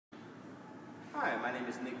Hi, my name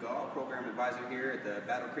is Nick Gall, Program Advisor here at the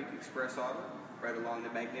Battle Creek Express Auto, right along the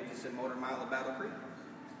magnificent motor mile of Battle Creek.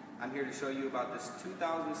 I'm here to show you about this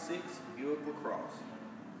 2006 Buick LaCrosse.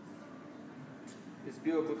 This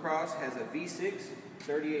Buick LaCrosse has a V6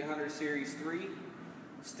 3800 Series 3,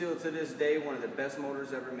 still to this day one of the best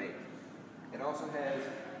motors ever made. It also has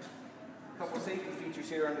a couple safety features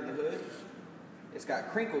here under the hood. It's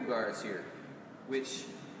got crinkle guards here, which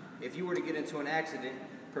if you were to get into an accident,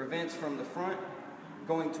 prevents from the front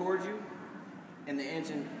going towards you and the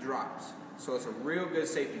engine drops. So it's a real good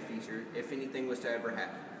safety feature if anything was to ever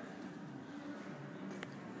happen.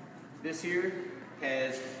 This here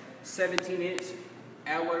has 17-inch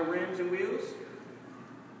alloy rims and wheels.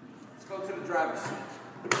 Let's go to the driver's seat.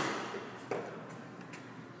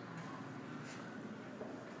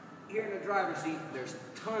 Here in the driver's seat, there's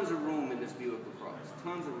tons of room in this Buick LaCrosse,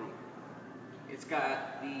 tons of room. It's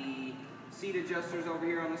got the seat adjusters over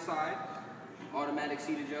here on the side, automatic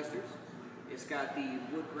seat adjusters. It's got the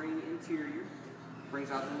wood grain interior,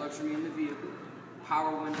 brings out the luxury in the vehicle,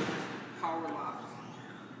 power windows, power locks.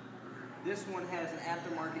 This one has an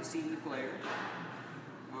aftermarket CD player.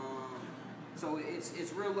 So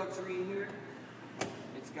it's real luxury in here.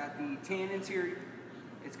 It's got the tan interior.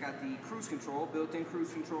 It's got the cruise control, built-in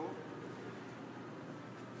cruise control.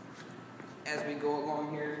 As we go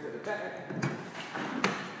along here to the back,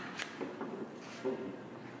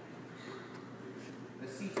 the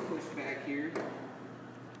seats push back here,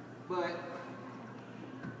 but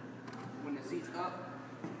when the seat's up,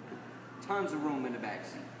 tons of room in the back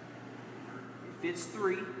seat. It fits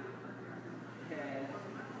three. It has a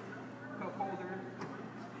cup holder,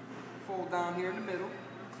 fold down here in the middle,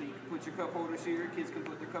 so you can put your cup holders here. Kids can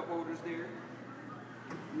put their cup holders there.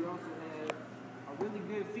 You also have a really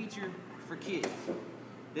good feature for kids.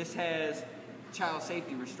 This has child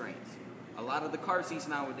safety restraints. A lot of the car seats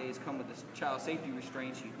nowadays come with the child safety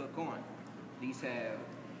restraints you hook on. These have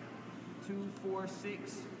 2, 4,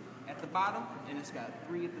 6 at the bottom, and it's got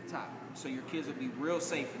 3 at the top. So your kids will be real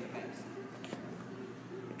safe in the back seat.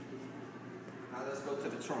 Now let's go to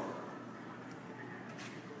the trunk.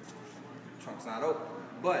 The trunk's not open,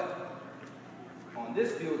 but on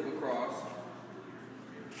this Buick LaCrosse,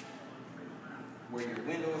 where your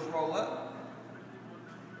windows roll up,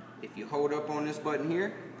 if you hold up on this button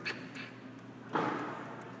here,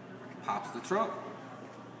 pops the trunk.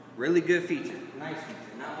 Really good feature, nice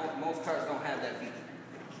feature. Now most cars don't have that feature.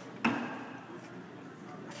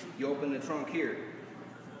 You open the trunk here,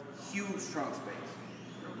 huge trunk space.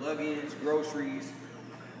 Luggage, groceries,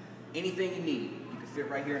 anything you need, you can fit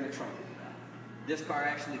right here in the trunk. This car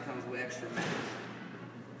actually comes with extra mats.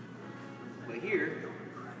 But here,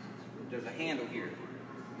 there's a handle here.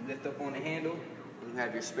 You lift up on the handle, and you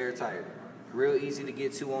have your spare tire. Real easy to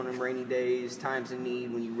get to on them rainy days, times in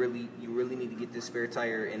need when you really need to get this spare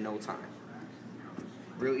tire in no time.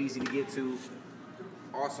 Real easy to get to,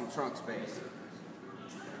 awesome trunk space.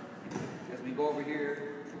 As we go over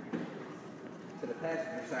here to the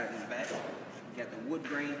passenger side in the back, you got the wood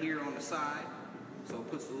grain here on the side, so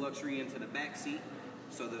it puts the luxury into the back seat,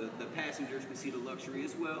 so the passengers can see the luxury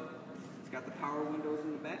as well. It's got the power windows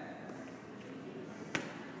in the back.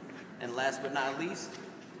 And last but not least,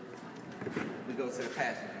 we go to the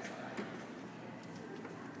passenger side.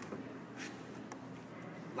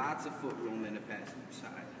 Lots of foot room in the passenger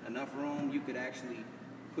side. Enough room you could actually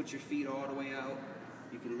put your feet all the way out.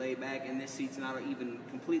 You can lay back, and this seat's not even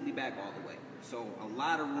completely back all the way. So a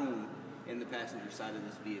lot of room in the passenger side of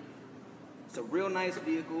this vehicle. It's a real nice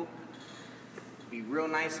vehicle. Be real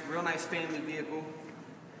nice family vehicle.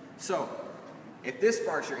 So if this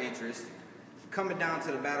sparks your interest, coming down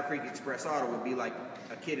to the Battle Creek Express Auto would be like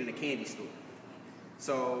a kid in a candy store.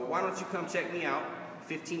 So why don't you come check me out,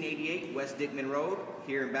 1588 West Dickman Road,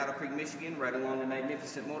 here in Battle Creek, Michigan, right along the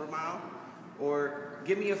magnificent motor mile, or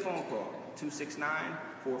give me a phone call,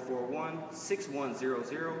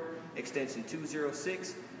 269-441-6100, extension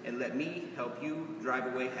 206, and let me help you drive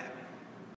away happy.